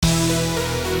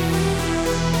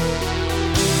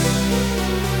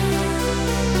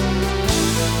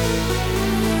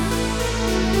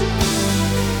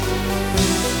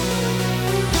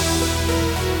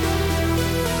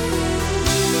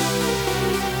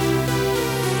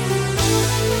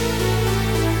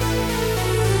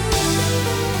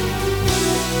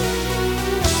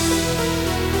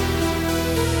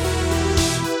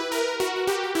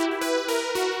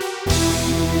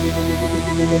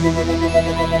Welcome to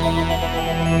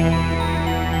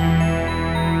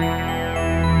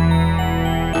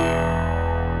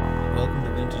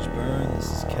Vintage Burn.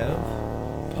 This is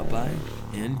Kev. Popeye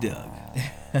and Doug.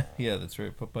 Yeah, that's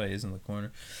right. Popeye is in the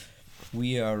corner.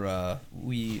 We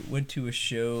went to a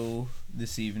show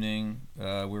this evening.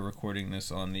 We're recording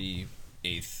this on the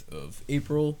 8th of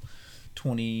April,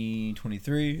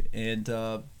 2023,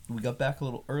 and we got back a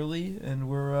little early, and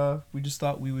we just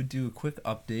thought we would do a quick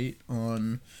update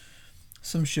on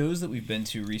some shows that we've been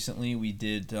to recently. We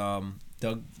did.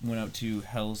 Doug went out to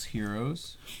Hell's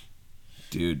Heroes.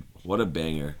 Dude, what a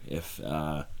banger! If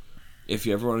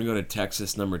you ever want to go to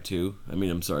Texas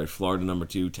Florida number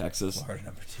 2, Texas. Florida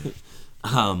number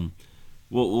 2.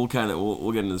 We'll get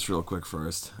into this real quick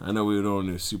first. I know we don't want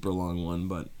to do a super long one,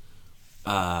 but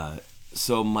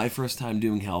so my first time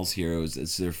doing Hell's Heroes,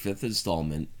 it's their 5th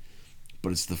installment,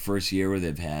 but it's the first year where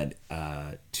they've had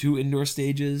 2 indoor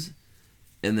stages,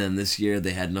 and then this year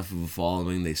they had enough of a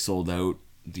following, they sold out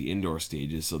the indoor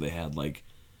stages, so they had like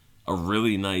a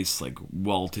really nice, like,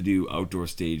 well-to-do outdoor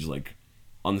stage, like,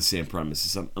 on the same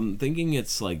premises. I'm thinking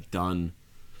it's like done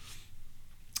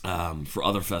for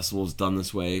other festivals, done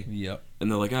this way. Yep. And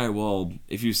they're like, all right, well,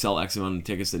 if you sell X amount of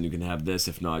tickets, then you can have this.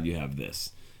 If not, you have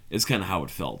this. It's kind of how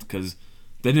it felt, because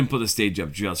they didn't put the stage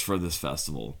up just for this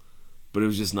festival, but it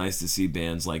was just nice to see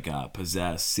bands like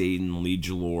Possessed, Satan, Liege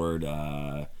Lord,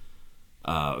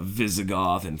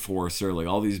 Visigoth, Enforcer, like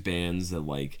all these bands that,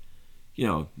 like, you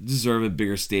know, deserve a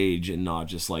bigger stage and not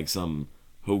just like some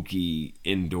hokey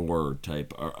indoor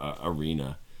type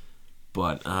arena.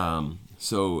 But how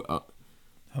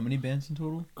many bands in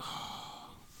total?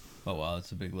 Oh wow,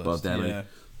 that's a big list. About that, yeah. Right?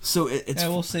 So it's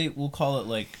we'll call it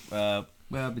like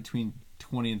between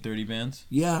 20 and 30 bands.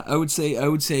 Yeah, I would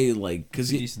say like, because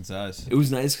decent size. It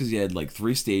was nice because you had like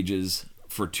 3 stages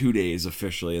for 2 days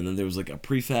officially, and then there was like a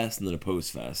pre-fest and then a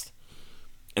post-fest.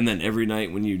 And then every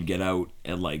night when you'd get out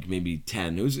at like maybe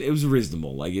 10, it was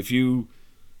reasonable. Like if you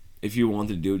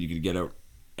wanted to do it, you could get out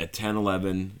at 10,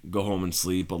 11, go home and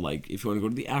sleep. But like if you want to go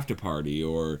to the after party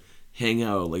or hang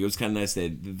out, like it was kind of nice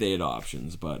that they had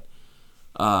options. But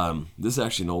this is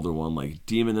actually an older one. Like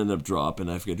Demon ended up dropping.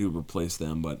 I forget who replaced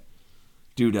them. But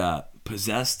dude,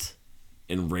 Possessed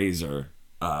and Razor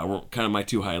were kind of my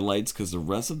 2 highlights, because the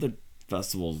rest of the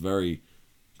festival is very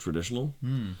traditional.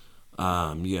 You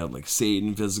had like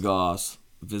Satan, Visigoth,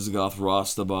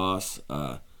 Rostabos,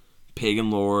 Pagan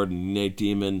Lord, and Night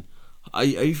Demon. Are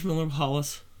you familiar with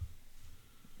Hollis?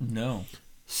 No.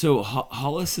 So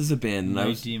Hollis is a band.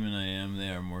 Night Demon, I am. They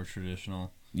are more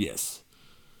traditional. Yes.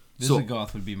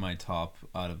 Visigoth would be my top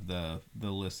out of the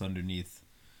list underneath.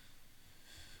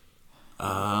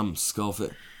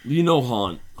 Skullfit. You know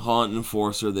Haunt and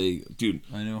Enforcer. Dude.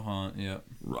 I know Haunt. Yeah.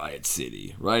 Riot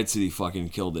City fucking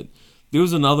killed it. There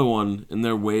was another one, and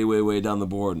they're way, way, way down the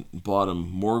bottom.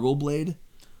 Morgul Blade.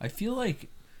 I feel like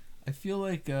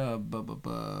I'm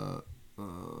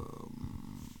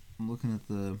looking at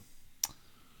the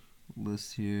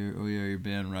list here. Oh yeah, your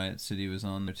band Riot City was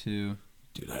on there too.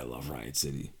 Dude, I love Riot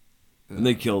City. And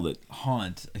they killed it.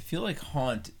 Haunt. I feel like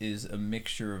Haunt is a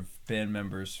mixture of band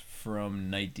members from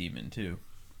Night Demon too.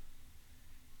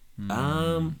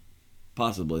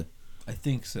 Possibly. I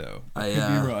think so.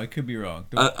 I could be wrong.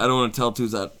 I don't want to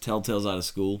tell tales out of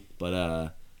school,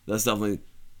 but that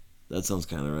sounds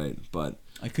kind of right. But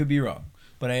I could be wrong.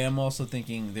 But I am also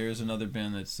thinking there's another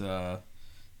band that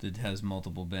has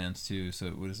multiple bands too.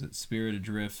 So what is it? Spirit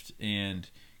Adrift and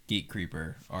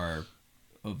Gatecreeper are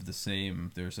of the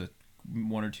same. There's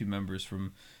 1 or 2 members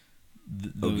from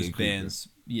those bands.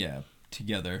 Yeah,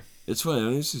 together. It's funny. I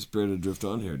don't see Spirit Adrift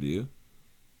on here. Do you?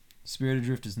 Spirit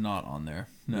Adrift is not on there.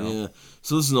 No. Yeah.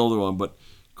 So this is an older one, but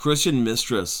Christian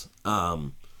Mistress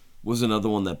was another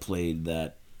one that played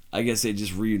that. I guess they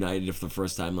just reunited for the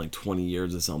first time in like 20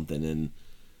 years or something, and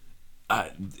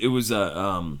it was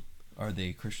Are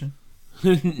they Christian?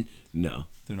 No,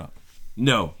 they're not.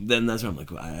 No. Then that's why I'm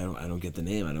like, I don't get the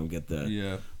name. I don't get the.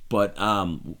 Yeah. But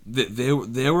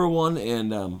they were one,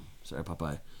 and sorry,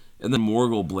 Popeye, and then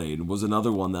Morgul Blade was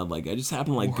another one that like I just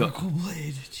happened to like Morgul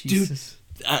Blade, Jesus.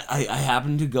 Dude, I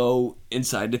happened to go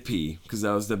inside to pee because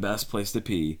that was the best place to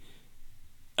pee.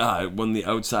 When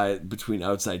between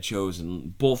outside shows,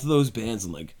 and both of those bands,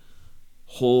 and like,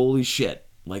 holy shit!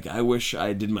 Like I wish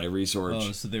I did my research.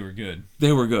 Oh, so they were good.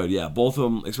 They were good, yeah. Both of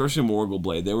them, especially Morgul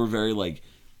Blade, they were very like.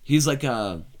 He's like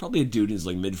probably a dude in his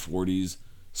like mid-40s,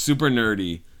 super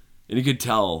nerdy, and you could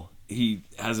tell he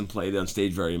hasn't played on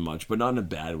stage very much, but not in a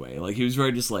bad way. Like he was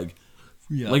very just like.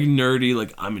 Yeah. Like nerdy,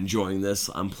 like I'm enjoying this,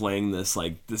 I'm playing this,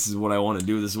 like this is what I want to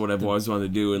do, this is what I've always wanted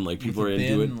to do, and like people are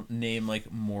into it. Name like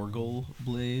Morgul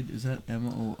Blade, is that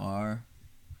M-O-R?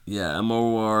 Yeah,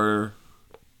 M-O-R...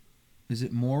 Is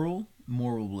it Moral?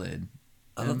 Moral Blade.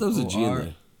 I thought there was a G in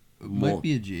there. It might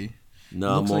be a G.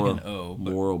 No, Looks like an O.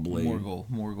 Moral Blade.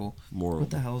 Morgul. What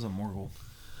the hell is a Morgul?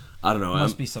 I don't know. It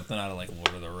must be something out of like Lord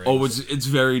of the Rings. Oh, it's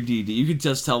very D&D. You could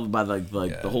just tell by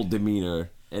the whole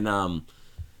demeanor. And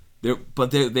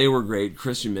they were great.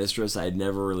 Christian Mistress, I had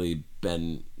never really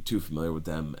been too familiar with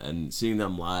them, and seeing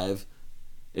them live,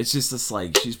 it's just this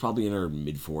like she's probably in her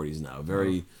mid-40s now.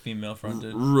 Very female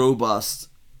fronted, robust,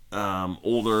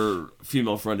 older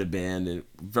female fronted band, and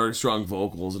very strong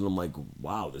vocals. And I'm like,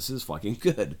 wow, this is fucking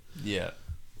good. Yeah.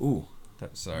 Ooh.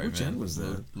 Sorry, which man. end was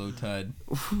that? Low tide.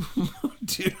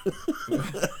 Dude.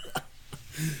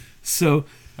 So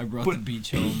I brought the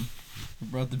beach home.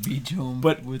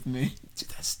 With me. Dude,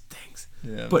 that stinks.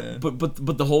 Yeah, but man.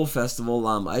 but the whole festival.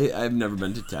 I've never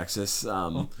been to Texas.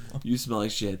 You smell like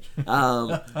shit.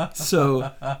 Wow.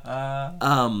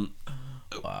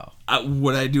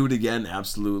 Would I do it again?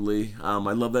 Absolutely. I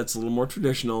love that it's a little more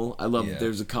traditional. I love that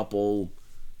there's a couple,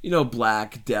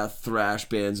 black death thrash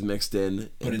bands mixed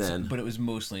in, but it was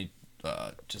mostly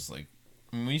just like.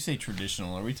 When you say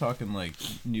traditional, are we talking like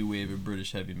new wave of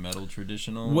British heavy metal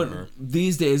traditional?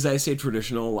 These days I say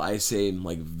traditional, I say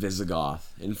like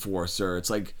Visigoth, Enforcer. It's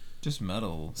like just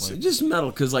metal. Just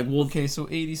metal, because okay, so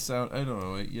 80s sound, I don't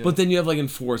know. Yeah. But then you have like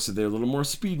Enforcer, they're a little more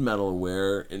speed metal,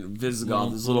 where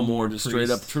Visigoth is a little more just straight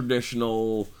up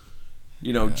traditional,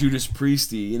 Judas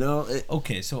Priesty,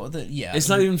 Okay, so it's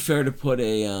not even fair to put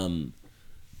a...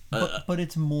 But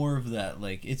it's more of that,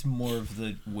 like, it's more of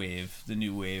the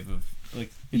new wave of,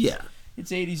 like,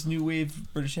 it's 80s new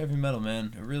wave British heavy metal,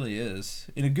 man. It really is.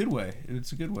 In a good way.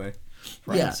 It's a good way.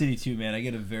 Riot City too, man. I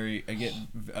get a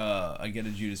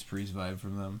Judas Priest vibe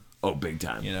from them. Oh, big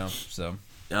time. So.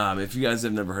 If you guys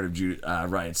have never heard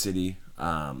of Riot City,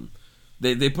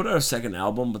 they put out a second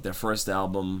album, but their first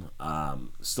album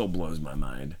still blows my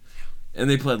mind. And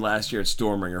they played last year at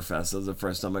Stormbringer Fest. That was the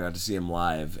first time I got to see them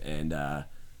live, and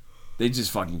they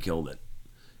just fucking killed it.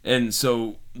 And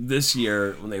so this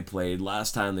year when they played,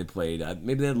 last time they played,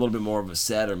 maybe they had a little bit more of a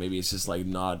set, or maybe it's just like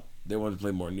not, they wanted to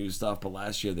play more new stuff. But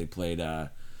last year they played, they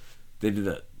did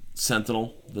the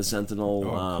Sentinel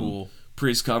cool.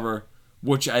 Priest cover,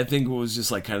 which I think was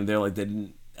just like kind of there, like they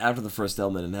didn't, after the first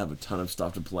album they didn't have a ton of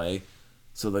stuff to play,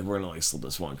 so like we're gonna like slip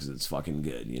this one because it's fucking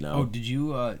good, Oh, did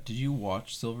you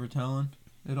watch Silver Talon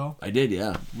at all? I did,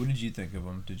 yeah. What did you think of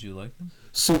them? Did you like them?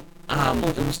 So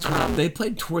it was they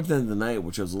played towards the end of the night,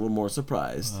 which I was a little more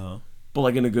surprised, but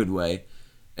like in a good way.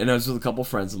 And I was with a couple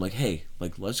friends. I'm like, hey,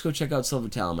 like let's go check out Silver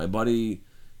Talon. My buddy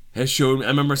has showed me. I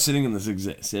remember sitting in this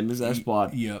same exact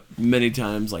spot many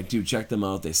times. Like, dude, check them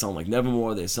out. They sound like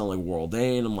Nevermore. They sound like World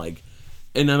Dane. I'm like,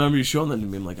 and I remember you showing them to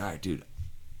me. I'm like, all right, dude,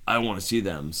 I want to see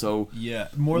them. So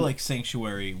more like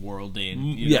Sanctuary, World Dane.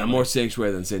 More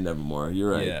Sanctuary than say Nevermore.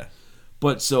 You're right. Yeah.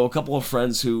 But so a couple of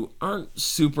friends who aren't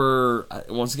super,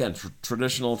 once again,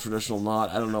 traditional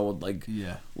not. I don't know,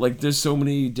 like there's so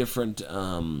many different.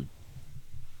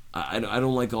 I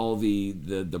don't like all the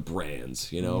brands,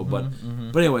 but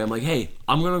anyway, I'm like, hey,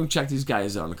 I'm gonna check these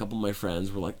guys out. And a couple of my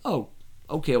friends were like, oh,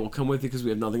 okay, we'll come with you because we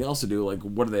have nothing else to do. Like,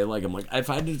 what are they like? I'm like, if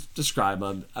I had to describe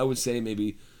them, I would say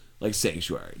maybe like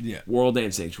Sanctuary, World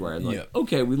Dane Sanctuary. And like,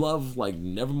 okay, we love like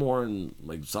Nevermore and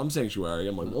like some Sanctuary.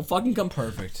 I'm like, well, fucking come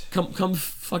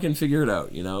fucking figure it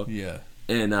out, Yeah.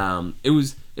 And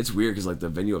it's weird because like the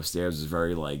venue upstairs is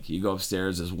very like, you go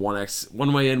upstairs, there's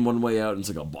one way in, one way out, and it's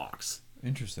like a box.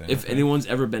 Interesting. If anyone's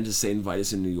ever been to St.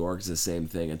 Vitus in New York, it's the same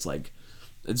thing. It's like,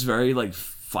 it's very like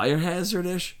fire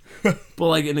hazard-ish, but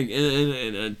like in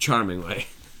a charming way.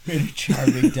 In a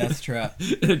charming death trap.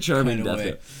 In a charming death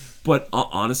trap. But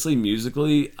honestly,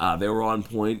 musically, they were on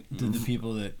point. Did the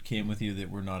people that came with you that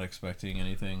were not expecting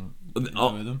anything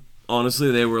enjoy them?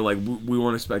 Honestly, they were like, we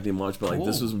weren't expecting much, but like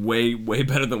this was way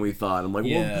better than we thought. I'm like,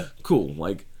 well, cool.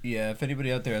 Like, yeah, if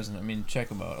anybody out there hasn't, check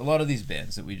them out. A lot of these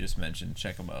bands that we just mentioned,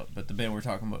 check them out. But the band we're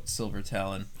talking about, Silver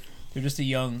Talon, they're just a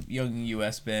young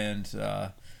U.S. band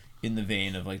in the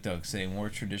vein of, like Doug's saying, more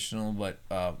traditional. But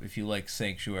if you like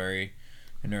Sanctuary,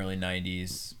 an early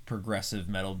 90s progressive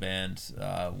metal band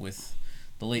with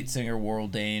the late singer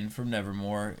World Dane from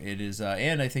Nevermore, it is,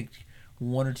 and I think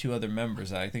one or two other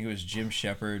members. I think it was Jim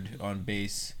Shepard on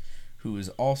bass, who was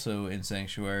also in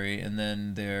Sanctuary, and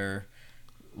then they're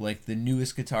like the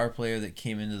newest guitar player that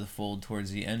came into the fold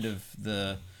towards the end of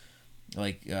the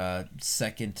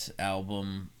second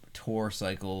album tour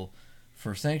cycle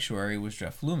for Sanctuary was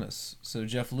Jeff Loomis. So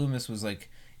Jeff Loomis was like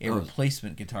a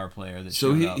replacement guitar player that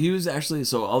showed up. He was actually,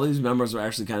 so all these members were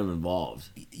actually kind of involved.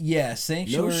 Yeah,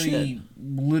 Sanctuary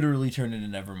literally turned into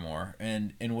Nevermore,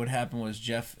 and what happened was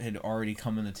Jeff had already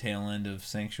come in the tail end of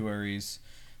Sanctuary's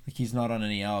like he's not on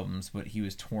any albums, but he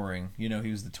was touring. You know,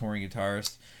 he was the touring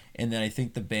guitarist. And then I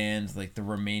think the band, like the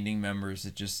remaining members,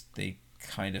 they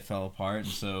kind of fell apart, and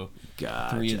so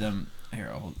Gotcha. three of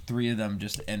them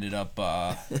just ended up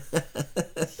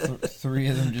three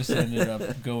of them just ended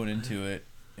up going into it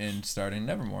and starting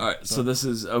Nevermore. All right, so this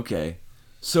is okay.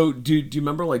 So do you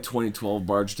remember like 2012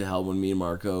 Barge to Hell when me and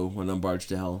Marco went on Barge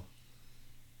to Hell?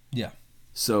 Yeah.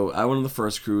 So I went on the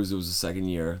first cruise. It was the second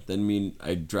year. Then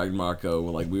I dragged Marco.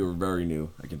 Like we were very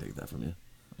new. I can take that from you.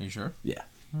 Are you sure? Yeah.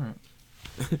 All right.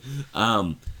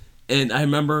 And I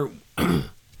remember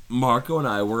Marco and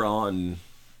I were on,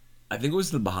 I think it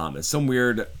was the Bahamas, some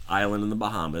weird island in the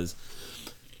Bahamas,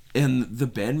 and the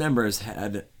band members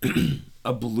had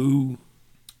a blue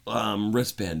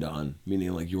wristband on,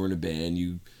 meaning like you were in a band,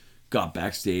 you got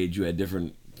backstage, you had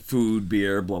different food,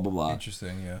 beer, blah blah blah.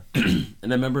 Interesting, yeah.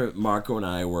 And I remember Marco and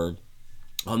I were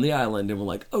on the island, and we're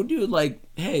like, "Oh, dude, like,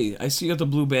 hey, I see you got the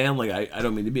blue band. Like, I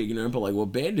don't mean to be ignorant, but like,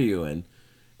 what band are you in?"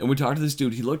 And we talked to this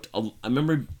dude. I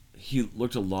remember he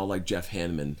looked a lot like Jeff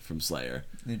Hanneman from Slayer.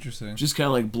 Interesting. Just kind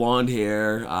of like blonde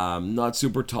hair, not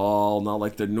super tall, not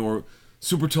like the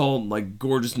super tall, like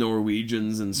gorgeous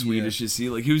Norwegians and Swedish you see.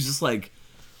 Like he was just like,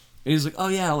 and he's like, oh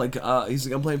yeah, like he's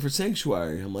like, I'm playing for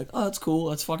Sanctuary. I'm like, oh, that's cool.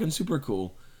 That's fucking super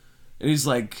cool. And he's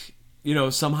like, you know,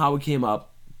 somehow it came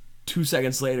up 2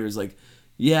 seconds later. He's like,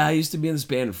 yeah, I used to be in this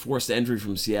band, Forced Entry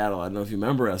from Seattle. I don't know if you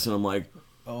remember us. And I'm like,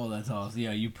 oh, that's awesome.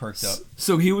 Yeah, you perked up.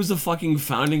 So he was the fucking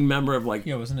founding member of like,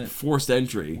 wasn't it Forced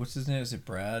Entry? What's his name? Is it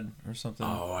Brad or something?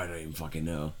 Oh, I don't even fucking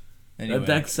know. Anyway,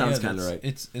 that sounds kind of right.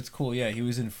 It's cool. Yeah, he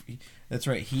was in. That's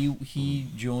right. He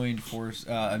joined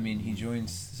he joined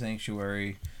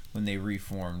Sanctuary when they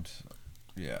reformed.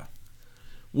 Yeah.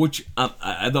 Which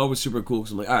I thought was super cool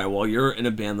because I'm like, all right, well, you're in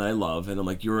a band that I love, and I'm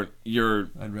like, you're.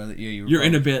 I'd rather you're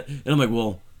in a band, and I'm like,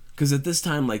 well, because at this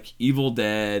time, like Evil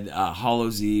Dead,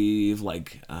 Hallows Eve,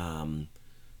 like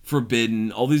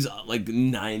Forbidden, all these like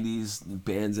 '90s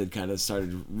bands that kind of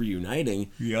started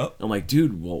reuniting. Yep. I'm like,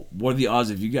 dude, well, what are the odds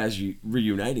of you guys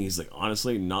reuniting? He's like,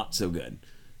 honestly, not so good.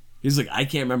 He's like, I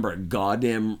can't remember a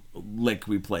goddamn lick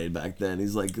we played back then.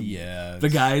 He's like, yeah, the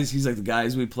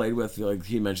guys we played with, like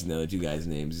he mentioned the other two guys'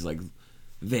 names. He's like,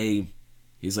 they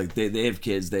have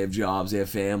kids, they have jobs, they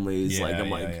have families. Yeah, like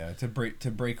I'm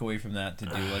to break away from that, to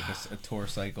do like a tour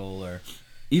cycle or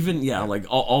even like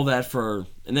all that for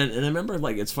and I remember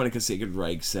like it's funny because Sacred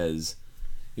Reich says,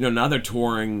 you know, now they're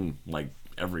touring like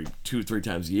every 2-3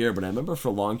 times a year, but I remember for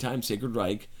a long time Sacred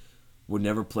Reich would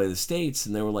never play the States,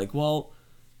 and they were like, well,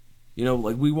 you know,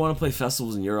 like we want to play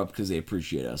festivals in Europe because they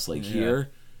appreciate us. Like here,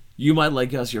 you might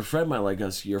like us, your friend might like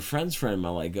us, your friend's friend might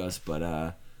like us,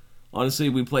 but honestly,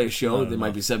 we play a show, there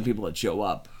might be 7 people that show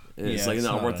up, and it's like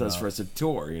not worth us for us to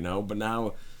tour, you know. But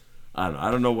now,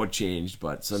 I don't know what changed,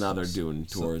 but so now they're doing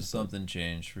tours. Something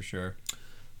changed for sure.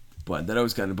 But that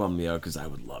always kind of bummed me out because I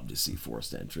would love to see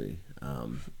Forced Entry.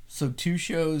 So 2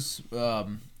 shows.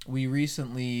 We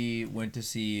recently went to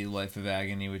see Life of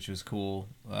Agony, which was cool.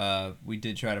 We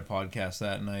did try to podcast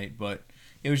that night, but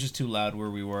it was just too loud where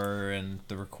we were, and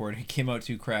the recording came out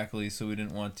too crackly, so we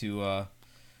didn't want to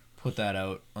put that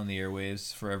out on the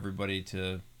airwaves for everybody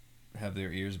to have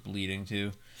their ears bleeding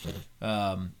to.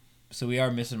 So we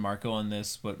are missing Marco on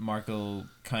this, but Marco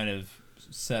kind of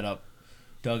set up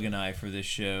Doug and I for this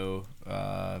show.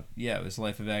 It was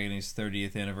Life of Agony's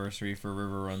 30th anniversary for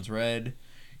River Runs Red.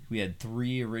 We had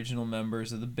 3 original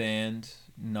members of the band,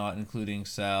 not including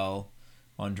Sal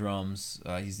on drums.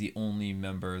 He's the only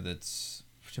member that's,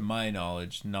 to my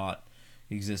knowledge, not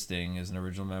existing as an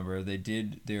original member.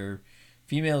 Their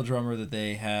female drummer that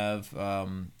they have, a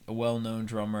well-known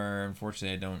drummer.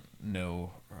 Unfortunately, I don't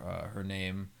know her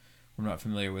name. I'm not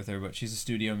familiar with her, but she's a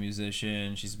studio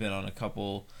musician. She's been on a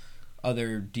couple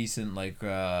other decent like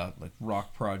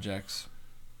rock projects.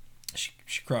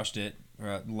 She crushed it.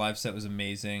 The live set was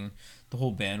amazing. The whole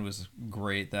band was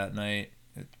great that night.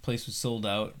 The place was sold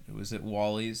out. It was at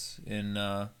Wally's in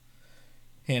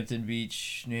Hampton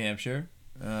Beach, New Hampshire.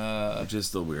 Which is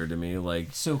still weird to me. Like,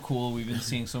 so cool. We've been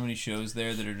seeing so many shows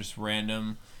there that are just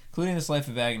random, including this Life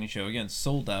of Agony show. Again,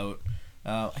 sold out.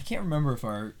 I can't remember if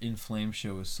our In Flames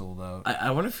show was sold out.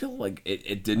 I want to feel like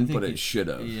it didn't, but it should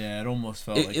have. Yeah, it almost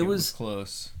felt like it was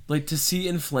close. Like, to see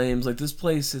In Flames, like this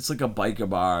place, it's like a biker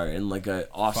bar and like a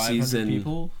off-season. 500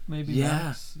 people, maybe. Yeah,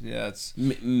 max? Yeah, it's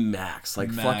max. Like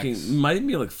max. Fucking might even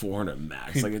be like 400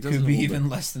 max. Like it doesn't could be even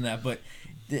less than that. But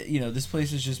this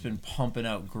place has just been pumping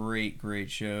out great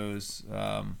shows,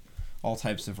 all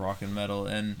types of rock and metal,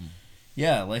 and.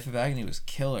 Yeah, Life of Agony was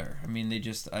killer. I mean,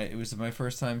 it was my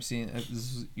first time seeing. This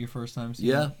was your first time seeing.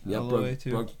 Yeah,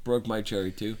 broke my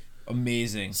cherry too.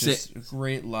 Amazing. Just a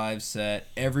great live set.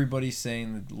 Everybody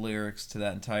sang the lyrics to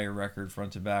that entire record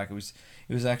front to back. It was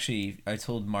actually, I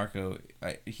told Marco,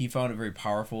 he found it very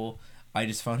powerful. I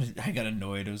just found it, I got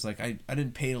annoyed. It was like, I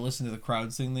didn't pay to listen to the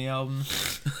crowd sing the album,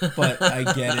 but I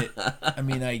get it. I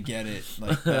mean, I get it.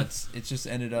 Like, it just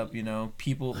ended up,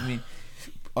 people, I mean,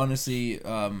 honestly,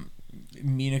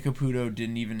 Mina Caputo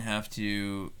didn't even have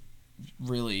to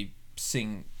really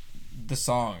sing the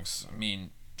songs. I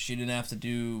mean, she didn't have to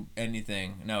do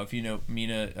anything. Now, if you know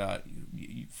Mina,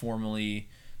 formerly,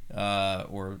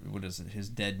 or what is it? His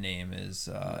dead name is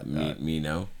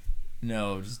Mino.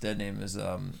 No, his dead name is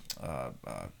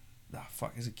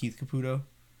fuck. Is it Keith Caputo?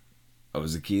 Oh,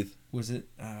 is it Keith? Was it?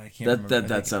 I can't remember.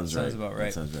 That sounds right. Sounds about right.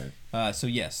 That sounds right. So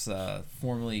yes,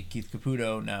 formerly Keith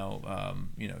Caputo. Now,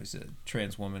 he's a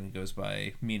trans woman who goes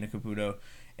by Mina Caputo,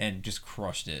 and just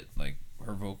crushed it. Like,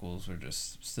 her vocals were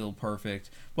just still perfect,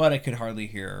 but I could hardly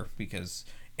hear her because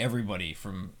everybody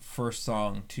from first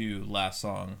song to last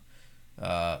song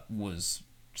was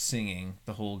singing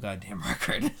the whole goddamn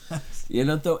record.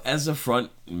 Though, as a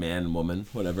front man, woman,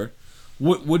 whatever,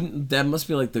 wouldn't that must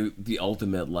be like the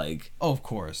ultimate, like? Oh, of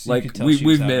course. Like, you could tell she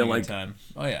was we've made having a like good time.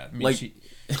 Oh yeah, I mean, like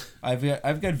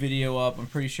I've got video up. I'm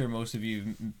pretty sure most of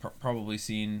you probably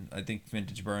seen. I think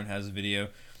Vintage Burn has a video.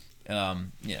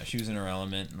 Yeah, she was in her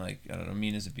element. And, like, I don't know,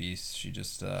 Mina's a beast. She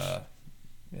just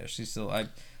she's still.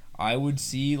 I would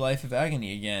see Life of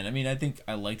Agony again. I mean, I think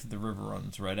I liked the River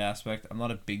Runs Red aspect. I'm not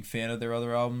a big fan of their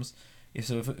other albums. If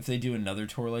they do another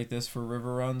tour like this for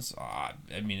River Runs, I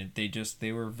mean,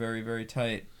 they were very, very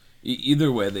tight.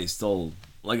 Either way, they still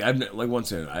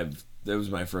once again, that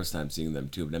was my first time seeing them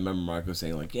too. But I remember Marco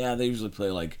saying, like, yeah, they usually play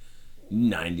like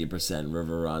 90%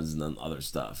 River Runs and then other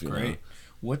stuff. Great. Know?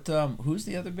 What who's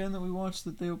the other band that we watched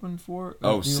that they opened for?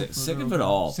 Sick of It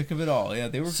All. Sick of It All. Yeah,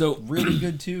 they were really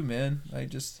good too, man. I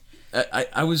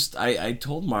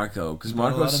told Marco, because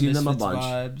Marco's seen them a bunch.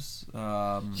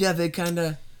 Vibes. Yeah, they kind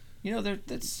of.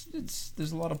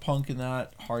 There's a lot of punk in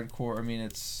that, hardcore. I mean,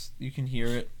 you can hear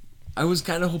it. I was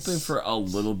kind of hoping for a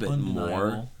little bit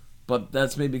more, but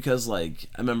that's maybe because, like,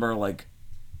 I remember, like,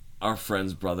 our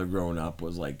friend's brother growing up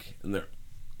was, like, in the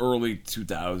early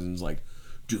 2000s, like,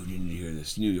 dude, you need to hear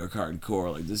this New York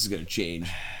hardcore, like, this is gonna change.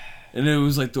 And it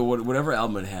was like whatever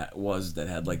album it was that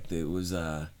had, like, it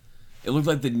looked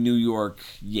like the New York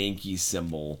Yankees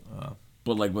symbol,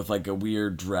 but like with like a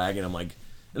weird dragon. I'm like,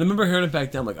 and I remember hearing it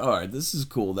back then. I'm like, all right, this is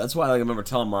cool. That's why, like, I remember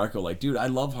telling Marco, like, dude, I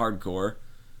love hardcore,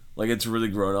 like, it's really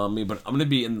grown on me. But I'm gonna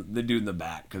be the dude in the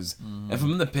back, because if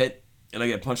I'm in the pit and I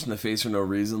get punched in the face for no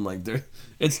reason, like,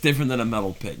 it's different than a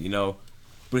metal pit,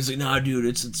 But he's like, nah, dude,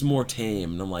 it's more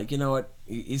tame. And I'm like, you know what?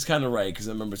 He's kind of right, because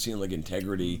I remember seeing, like,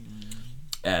 Integrity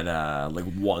at like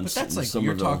once. But that's like,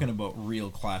 you're talking about real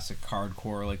classic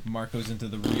hardcore. Like, Marco's into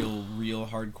the real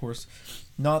hardcore,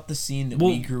 not the scene that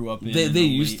we grew up in. They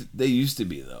used to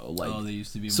be, though. Like, they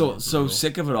used to be. So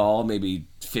Sick of It All, maybe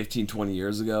 15, 20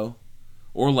 years ago,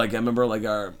 or like I remember like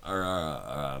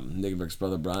our Nick Rick's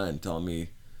brother Brian telling me.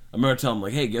 I remember telling him,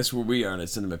 like, hey, guess where we are, and I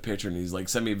sent him a picture, and he's like,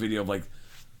 sent me a video of like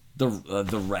the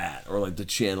Rat, or like the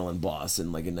Channel in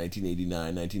Boston, like in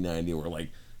 1989, 1990, where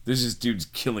like there's just dudes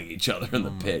killing each other in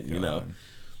the pit,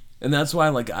 And that's why,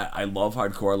 like, I love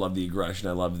hardcore. I love the aggression.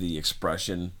 I love the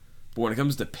expression. But when it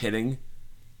comes to pitting,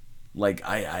 like,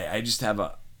 I just have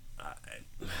I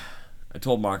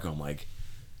told Marco, I'm like,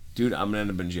 dude, I'm gonna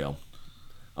end up in jail.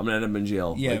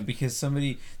 Yeah, like, because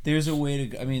there's a way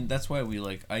to. I mean, that's why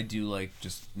I do like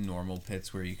just normal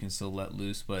pits where you can still let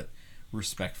loose, but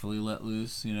respectfully let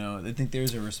loose. I think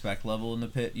there's a respect level in the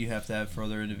pit you have to have for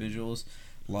other individuals.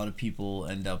 A lot of people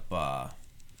end up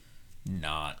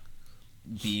not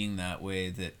being that way,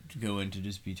 that go in to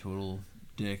just be total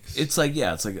dicks. It's like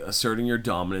asserting your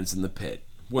dominance in the pit,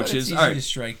 which but it's is easy all right to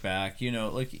strike back.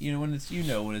 When it's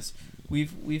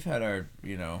we've had our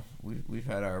we've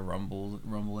had our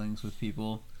rumblings with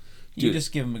people. You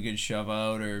just give them a good shove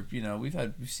out, or we've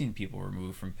seen people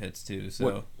removed from pits too.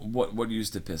 So what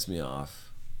used to piss me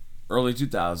off, early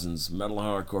 2000s Metal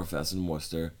Hardcore Fest in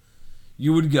Worcester,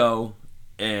 you would go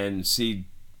and see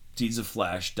Deeds of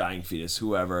Flesh, Dying Fetus,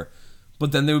 whoever,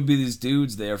 but then there would be these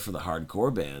dudes there for the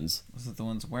hardcore bands. Was it the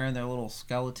ones wearing their little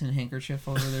skeleton handkerchief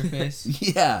over their face?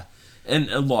 Yeah. And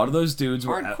a lot of those dudes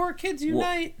Hardcore Kids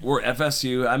Unite were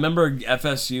FSU. I remember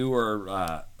FSU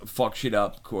or fuck shit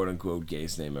up, quote unquote,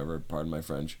 gayest name ever, pardon my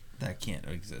French. That can't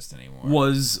exist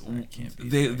anymore.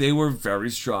 They were very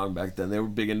strong back then. They were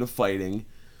big into fighting.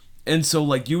 And so,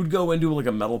 like, you would go into like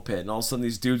a metal pit, and all of a sudden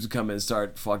these dudes would come in and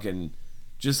start fucking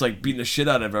just like beating the shit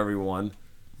out of everyone.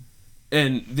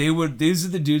 And these are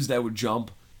the dudes that would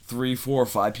jump 3, 4,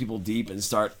 5 people deep and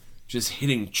start just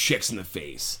hitting chicks in the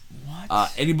face.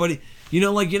 What? Anybody, you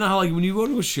know how like when you go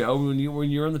to a show, when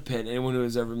you're in the pit, anyone who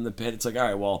is ever in the pit, it's like, all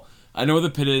right, well, I know where the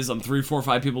pit is. I'm 3, 4,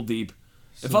 5 people deep.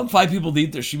 If I'm 5 people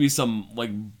deep, there should be some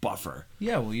like buffer.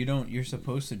 Yeah, well, you're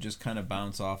supposed to just kind of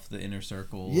bounce off the inner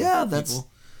circle. Yeah, of that's. people.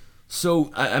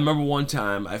 So I remember one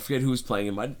time, I forget who was playing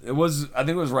him. I think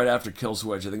it was right after Kill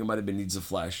Switch. I think it might have been Needs of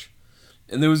Flesh,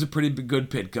 and there was a pretty good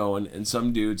pit going, and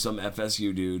some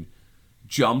FSU dude,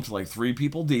 jumped like 3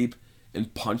 people deep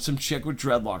and punched some chick with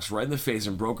dreadlocks right in the face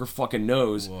and broke her fucking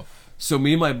nose. Woof. So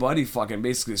me and my buddy fucking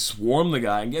basically swarmed the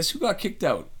guy, and guess who got kicked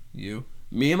out? You?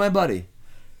 Me and my buddy.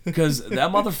 Because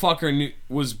that motherfucker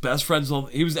was best friends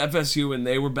with, he was FSU, and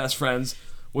they were best friends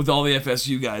with all the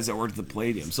FSU guys that worked at the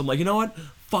Palladium. So I'm like, you know what?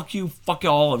 Fuck you, fuck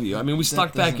all of you. I mean, we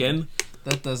stuck back in.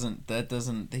 That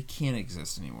doesn't, they can't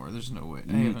exist anymore. There's no way.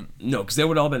 I haven't. No, because they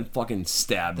would all been fucking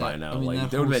stabbed by now. I mean, like,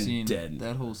 they would have been dead.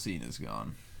 That whole scene is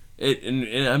gone. And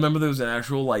I remember there was an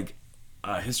actual, like,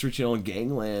 History Channel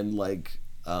Gangland, like,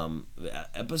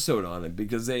 episode on it,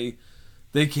 because they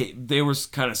were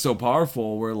kind of so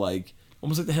powerful, where, like,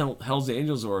 almost like the Hell's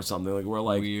Angels or something. Like, we're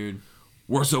like, weird.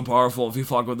 We're so powerful. If you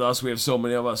fuck with us, we have so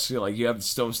many of us. You know, like, you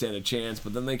don't stand a chance.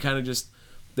 But then they kind of just,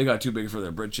 they got too big for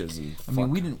their britches. And I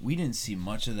mean, we didn't see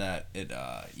much of that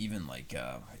at even like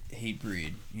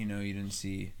Hatebreed. You know, you didn't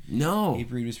see. No.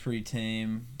 Hatebreed was pretty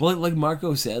tame. But like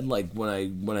Marco said, like when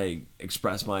I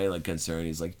expressed my like concern,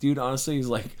 he's like, dude, honestly, he's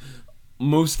like,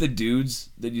 most of the dudes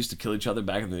that used to kill each other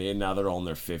back in the day, now they're all in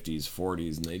their 50s,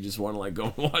 40s, and they just want to like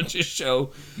go and watch a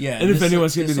show. Yeah, and if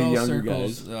anyone's gonna be the younger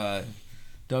circles, guys,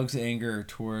 Doug's anger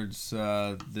towards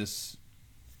these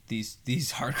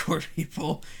hardcore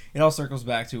people, it all circles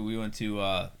back to we went to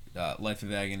Life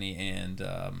of Agony and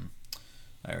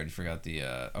I already forgot the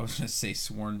I was gonna say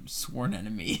Sworn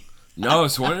Enemy. No,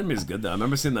 Sworn Enemy is good though. I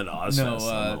remember seeing that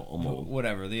Ozfest.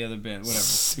 Whatever the other band, whatever.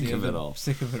 Sick of it all.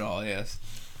 Sick of it all. Yes.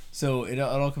 So it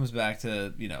all comes back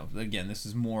to, you know, again, this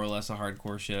is more or less a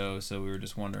hardcore show, so we were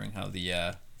just wondering how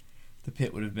the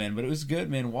pit would have been, but it was good,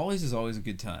 man. Wally's is always a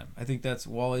good time. I think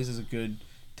Wally's is a good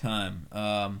time.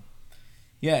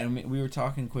 Yeah, and we were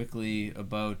talking quickly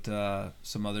about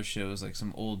some other shows, like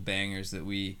some old bangers that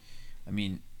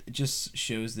it just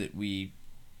shows that we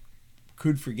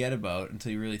could forget about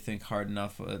until you really think hard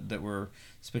enough that were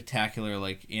spectacular,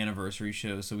 like anniversary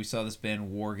shows. So we saw this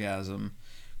band Wargasm.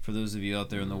 For those of you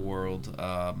out there in the world,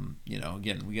 you know,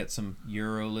 again, we got some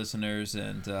Euro listeners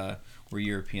and we're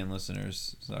European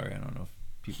listeners. Sorry, I don't know if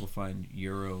people find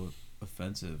Euro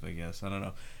offensive, I guess. I don't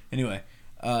know. Anyway,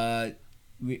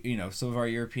 you know, some of our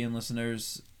European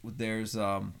listeners, there's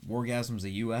Wargasm's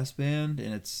a U.S. band,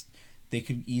 and they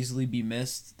could easily be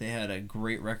missed. They had a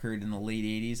great record in the late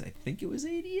 80s. I think it was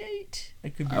 88. I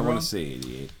could be wrong. I want to say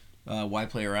 88. Why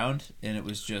Play Around? And it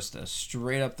was just a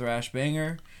straight-up thrash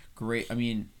banger. Great, I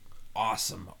mean,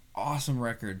 awesome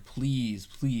record. Please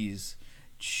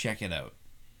check it out.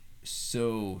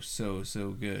 So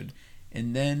good.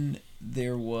 And then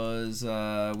there was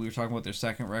we were talking about their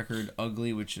second record,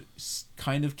 Ugly, which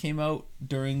kind of came out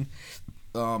during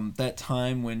that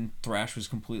time when thrash was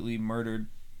completely murdered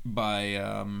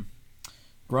by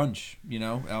grunge. You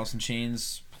know, Alice in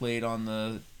Chains played on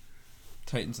the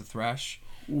Titans of Thrash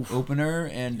opener,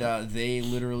 and they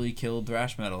literally killed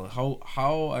thrash metal.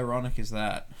 How ironic is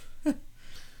that?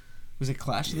 Was it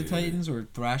Clash of the Titans or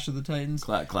Thrash of the Titans?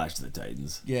 Clash of the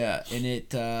Titans. Yeah,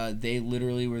 and they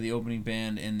literally were the opening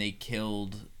band, and they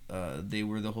killed. They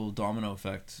were the whole domino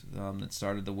effect that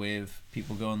started the wave.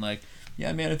 People going like,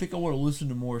 "Yeah, man, I think I want to listen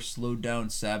to more slowed down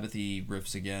Sabbathy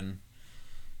riffs again,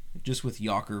 just with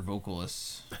Yocker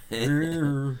vocalists."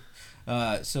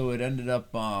 So it ended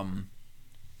up.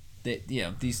 They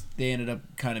ended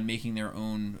up kind of making their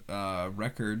own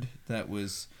record that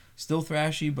was still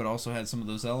thrashy, but also had some of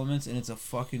those elements, and it's a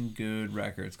fucking good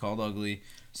record. It's called Ugly.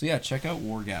 So yeah, check out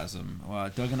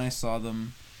Wargasm. Doug and I saw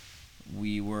them.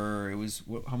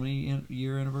 How many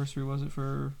year anniversary was it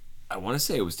for? I want to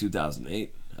say it was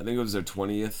 2008. I think it was their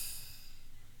 20th.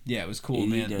 Yeah, it was cool, 80,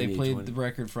 man. 90, They played 20. the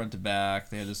record front to back.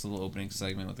 They had this little opening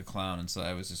segment with the clown, and so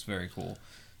it was just very cool.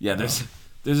 Yeah, there's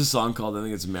a song called, I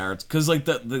think it's Merits, because like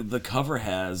the cover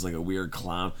has like a weird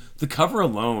clown. The cover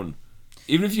alone,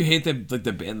 even if you hate the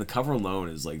band, the cover alone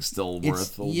is like still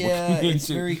worth looking into. It's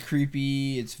very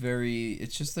creepy. It's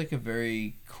just like a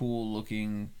very cool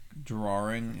looking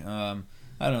drawing.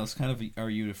 I don't know. It's kind of Are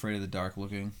You Afraid of the Dark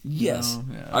looking? Yes.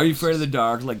 You know? Yeah, Are You Afraid of the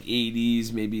Dark? Like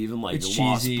 80s, maybe even like it's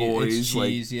Lost cheesy. Boys. It's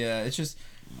cheese, yeah. It's just,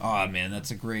 oh man, that's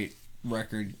a great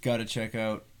record. Got to check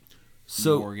out.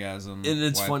 Wargasm. And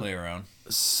it's Why fun. Play Around.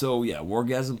 So yeah,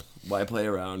 Wargasm. Why Play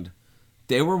Around.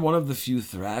 They were one of the few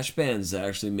thrash bands that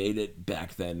actually made it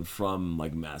back then from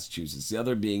like Massachusetts. The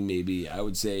other being maybe, I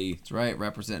would say, That's right,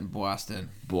 representing Boston.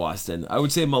 Boston. I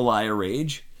would say Malaya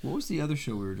Rage. What was the other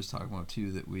show we were just talking about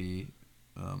too that we,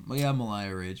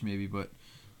 Malaya Rage maybe, but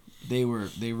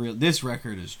this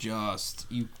record is just,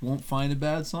 you won't find a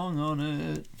bad song on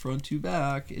it, front to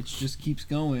back. It just keeps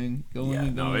going.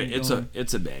 It's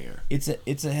a banger.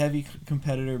 It's a heavy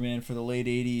competitor, man, for the late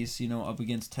 80s, up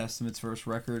against Testament's first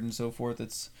record and so forth.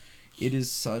 It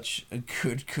is such a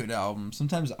good album.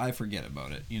 Sometimes I forget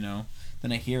about it,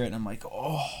 Then I hear it and I'm like,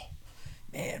 oh,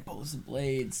 man, Bullets and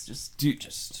Blades,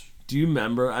 Do you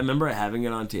remember? I remember having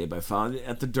it on tape. I found it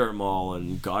at the Dirt Mall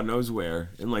and God knows where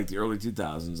in like the early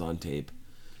 2000s on tape.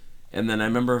 And then I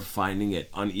remember finding it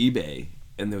on eBay,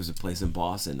 and there was a place in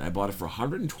Boston. I bought it for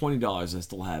 $120. I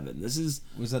still have it. And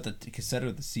was that the cassette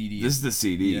or the CD? This is the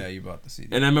CD. Yeah, you bought the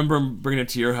CD. And I remember bringing it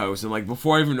to your house, and like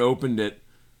before I even opened it,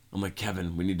 I'm like,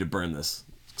 Kevin, we need to burn this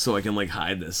so I can like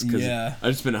hide this, because I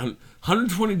just spent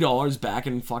 $120 back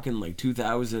in fucking like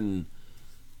 2000.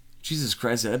 Jesus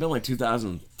Christ, I've been like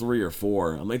 2003 or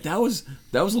 4. I'm like, that was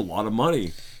a lot of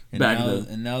money back then.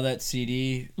 And now that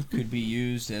CD could be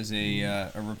used as a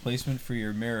replacement for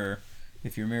your mirror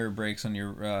if your mirror breaks on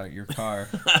your car.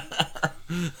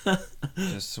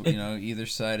 Just either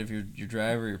side of your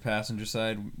driver, your passenger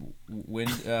side,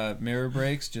 mirror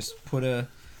breaks. Just put a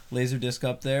laser disc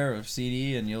up there of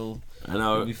CD, and you'll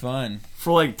be fine.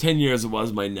 For like 10 years, it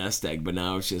was my nest egg, but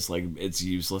now it's just like it's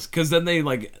useless. Because then they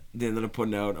ended up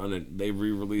putting out on it. They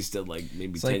re-released it like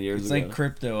maybe 10 years ago. It's like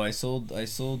crypto. I sold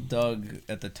Doug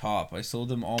at the top. I sold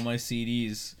him all my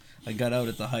CDs. I got out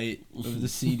at the height of the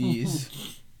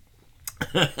CDs.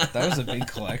 That was a big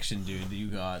collection, dude. That you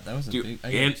got. That was a big.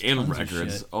 And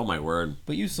records. Oh my word!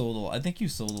 But you sold. I think you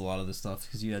sold a lot of the stuff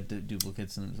because you had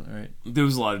duplicates and right. There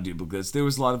was a lot of duplicates. There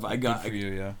was a lot of. Good for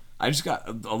you, yeah. I just got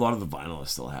a lot of the vinyl I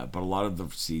still have, but a lot of the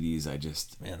CDs I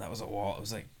just. Man, that was a wall. It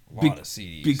was like a lot of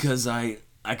CDs. Because I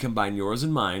combined yours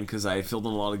and mine because I filled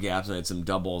in a lot of gaps and I had some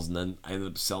doubles, and then I ended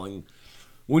up selling.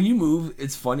 When you move,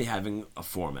 it's funny having a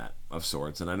format of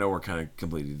sorts, and I know we're kind of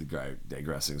completely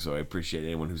digressing, so I appreciate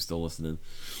anyone who's still listening.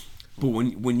 But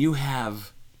when you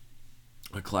have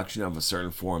a collection of a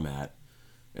certain format,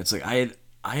 it's like I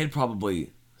had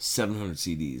probably 700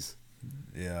 CDs.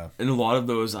 Yeah. And a lot of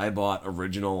those I bought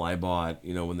original. I bought,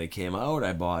 when they came out,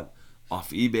 I bought off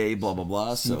eBay, blah, blah,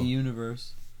 blah. CD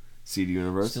Universe. CD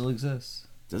Universe? Still exists.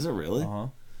 Does it really? Uh-huh.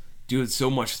 Dude, so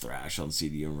much thrash on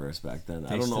CD Universe back then.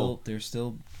 I don't know. They're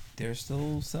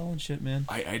still selling shit, man.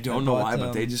 I don't know why,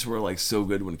 but they just were like so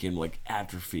good when it came to like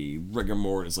Atrophy, Rigor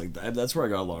Mortis. Like that's where I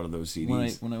got a lot of those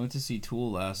CDs. When I went to see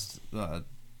Tool last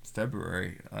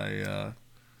February,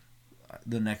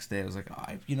 the next day I was like,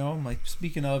 I'm like,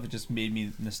 speaking of, it just made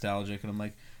me nostalgic, and I'm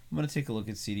like, I'm gonna take a look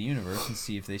at CD Universe and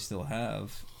see if they still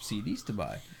have CDs to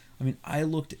buy. I mean, I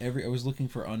was looking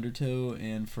for Undertow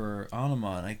and for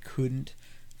Anima, and I couldn't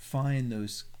find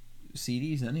those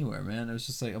CDs anywhere, man. I was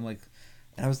just like, I'm like,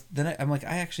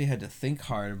 I actually had to think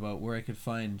hard about where I could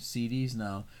find CDs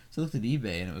now. So I looked at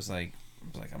eBay, and it was like,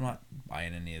 I'm not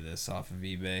buying any of this off of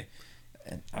eBay.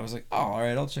 And I was like, oh, all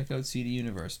right, I'll check out CD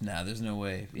Universe. Nah, there's no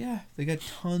way. Yeah, they got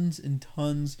tons and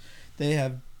tons. They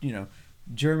have,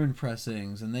 German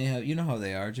pressings, and they have, how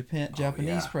they are,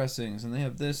 Japanese pressings, and they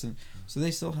have this, and so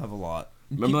they still have a lot.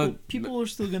 People are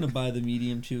still gonna buy the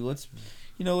medium too. Let's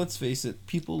face it,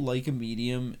 people like a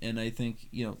medium, and I think,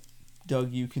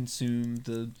 Doug, you consume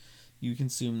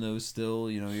those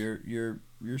still. You're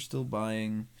still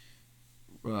buying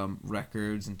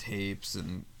records and tapes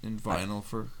and vinyl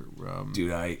for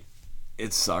dude,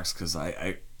 it sucks because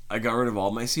I got rid of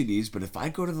all my CDs, but if I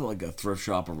go to like a thrift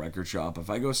shop, a record shop, if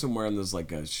I go somewhere and there's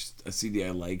like a CD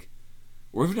I like,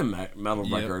 or even a metal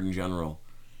record in general,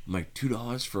 I'm like,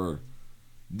 $2 for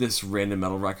this random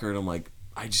metal record. I'm like,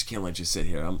 I just can't let you sit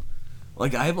here. I'm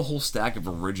like, I have a whole stack of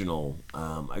original.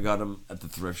 I got them at the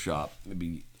thrift shop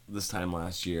maybe this time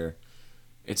last year.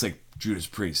 It's like Judas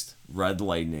Priest, Red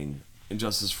Lightning,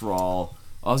 Injustice for All,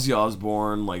 Ozzy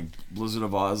Osbourne, like Blizzard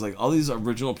of Oz, like all these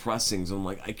original pressings. I'm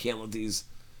like, I can't let these.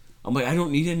 I'm like, I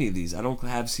don't need any of these. I don't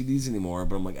have CDs anymore,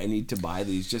 but I'm like, I need to buy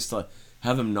these just to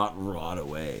have them not rot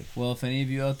away. Well, if any of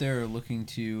you out there are looking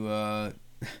to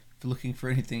looking for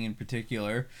anything in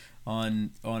particular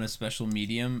on a special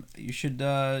medium, you should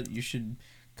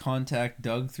contact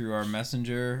Doug through our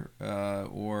messenger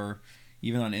or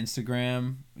even on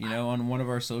Instagram. On one of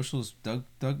our socials,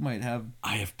 Doug might have.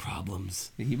 I have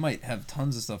problems. He might have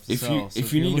tons of stuff to sell.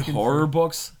 If you need horror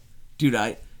books, dude,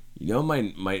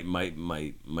 my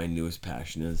newest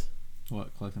passion is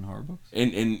what, collecting horror books.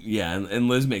 And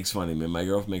Liz makes fun of me. My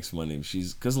girlfriend makes fun of me.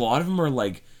 Because a lot of them are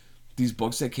like these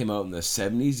books that came out in the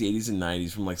 70s, 80s, and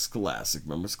 90s from like Scholastic.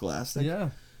 Remember Scholastic? Yeah.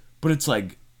 But it's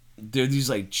like they're these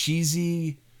like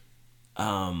cheesy,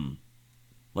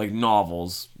 like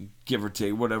novels, give or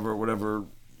take, whatever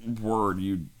word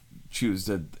you choose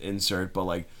to insert. But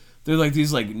like they're like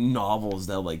these like novels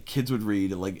that like kids would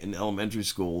read like in elementary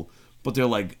school. But they're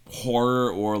like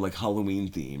horror or like Halloween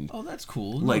themed. Oh, that's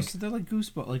cool. Like, no, so they're like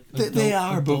Goosebumps, like they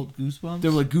are adult Goosebumps.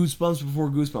 They're like Goosebumps before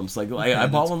Goosebumps. Like Okay, I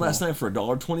bought that's one last cool. night for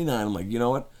 $1.29. I'm like, you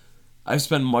know what? I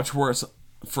spend much worse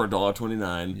for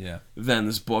 $1.29 Yeah. than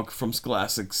this book from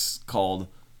Scholastics called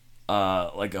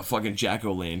like a fucking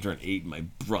jack-o'-lantern ate my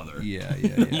brother. Yeah,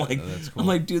 yeah, I'm yeah. like, No, that's cool. I'm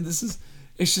like, dude, this is.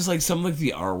 It's just like some like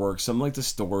the artwork, some like the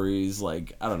stories.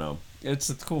 Like I don't know.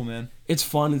 That's cool, man. It's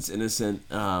fun. It's innocent.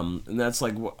 And that's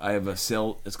like what I have a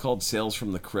sale. It's called Sales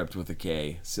from the Crypt with a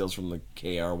K. Sales from the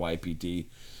KRYPT.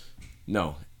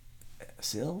 No,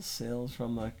 sales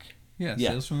from the. Yeah, Yeah.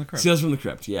 Sales from the Crypt. Sales from the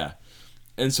Crypt. Yeah.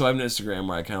 And so I have an Instagram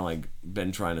where I kind of like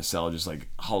been trying to sell just like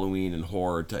Halloween and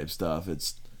horror type stuff.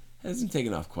 It hasn't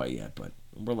taken off quite yet, but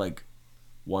we're like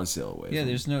one sale away. Yeah,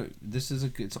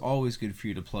 it's always good for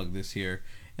you to plug this here.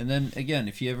 And then again,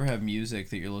 if you ever have music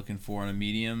that you're looking for on a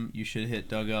medium, you should hit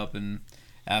Doug up and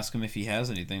ask him if he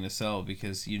has anything to sell,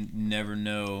 because you never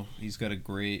know. He's got a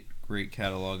great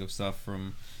catalog of stuff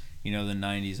from, the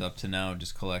 90s up to now,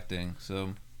 just collecting.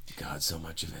 So God, so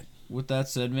much of it. with that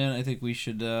said, man, I think we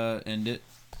should end it.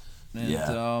 And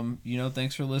Yeah.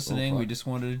 thanks for listening. We just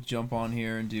wanted to jump on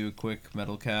here and do a quick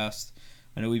metal cast.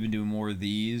 I know we've been doing more of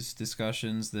these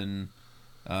discussions than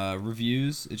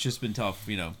reviews. It's just been tough,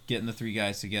 getting the three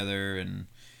guys together, and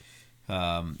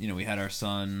we had our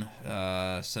son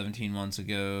 17 months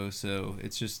ago, so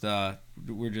it's just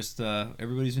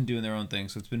everybody's been doing their own thing,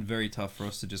 so it's been very tough for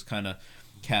us to just kind of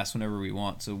cast whenever we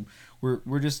want. So we're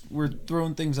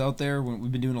throwing things out there.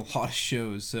 We've been doing a lot of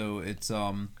shows, so it's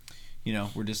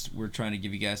we're trying to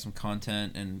give you guys some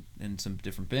content and some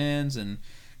different bands, and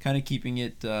kind of keeping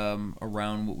it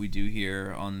around what we do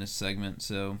here on this segment.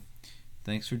 So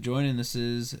thanks for joining. This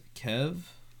is Kev.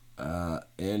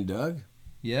 And Doug.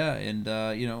 Yeah, and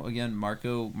again,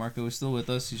 Marco is still with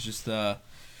us. He's just I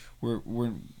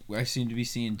seem to be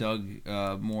seeing Doug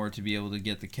more to be able to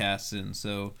get the cast in.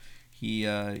 So he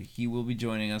will be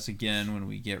joining us again when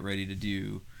we get ready to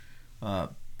do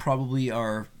probably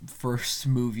our first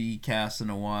movie cast in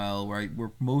a while. Right,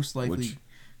 we're most likely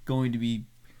going to be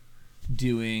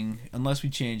doing, unless we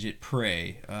change it,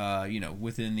 Prey.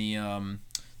 Within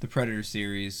the Predator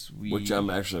series, Which I'm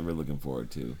actually really looking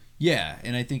forward to. Yeah,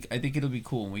 and I think it'll be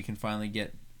cool, and we can finally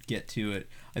get to it.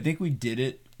 I think we did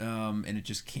it, and it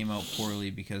just came out poorly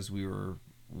because we were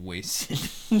wasted.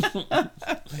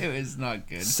 It was not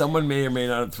good. Someone may or may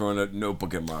not have thrown a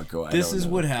notebook at Marco. This is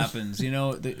what happens.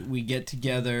 We get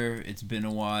together, it's been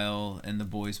a while, and the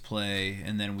boys play,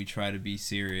 and then we try to be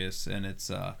serious, and it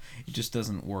just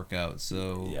doesn't work out.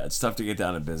 So yeah, it's tough to get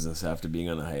down to business after being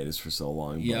on a hiatus for so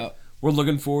long. Yeah. We're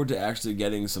looking forward to actually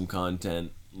getting some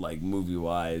content, like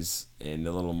movie-wise, and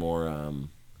a little more...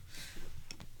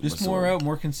 just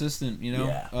more consistent,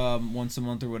 Yeah. once a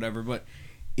month or whatever. But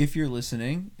if you're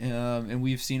listening, and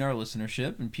we've seen our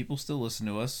listenership, and people still listen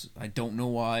to us, I don't know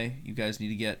why you guys need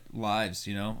to get lives.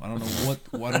 I don't know I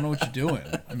don't know what you're doing.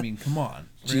 I mean, come on,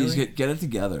 really? Jeez, get it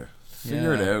together.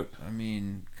 Figure it out. I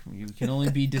mean, you can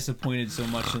only be disappointed so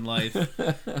much in life,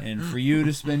 and for you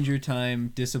to spend your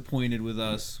time disappointed with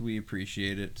us, we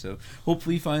appreciate it. So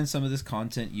hopefully you find some of this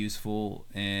content useful,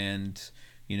 and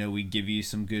we give you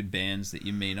some good bands that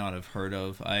you may not have heard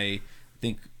of. I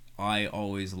think I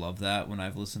always love that when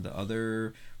I've listened to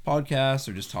other podcasts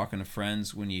or just talking to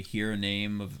friends, when you hear a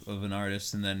name of an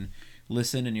artist and then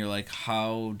listen and you're like,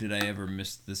 how did I ever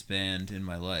miss this band in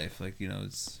my life? Like,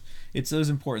 it's those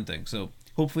important things. So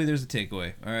hopefully there's a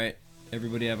takeaway. All right,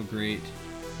 everybody have a great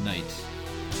night.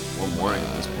 Or morning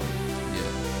at this point.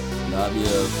 Yeah. Love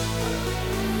you.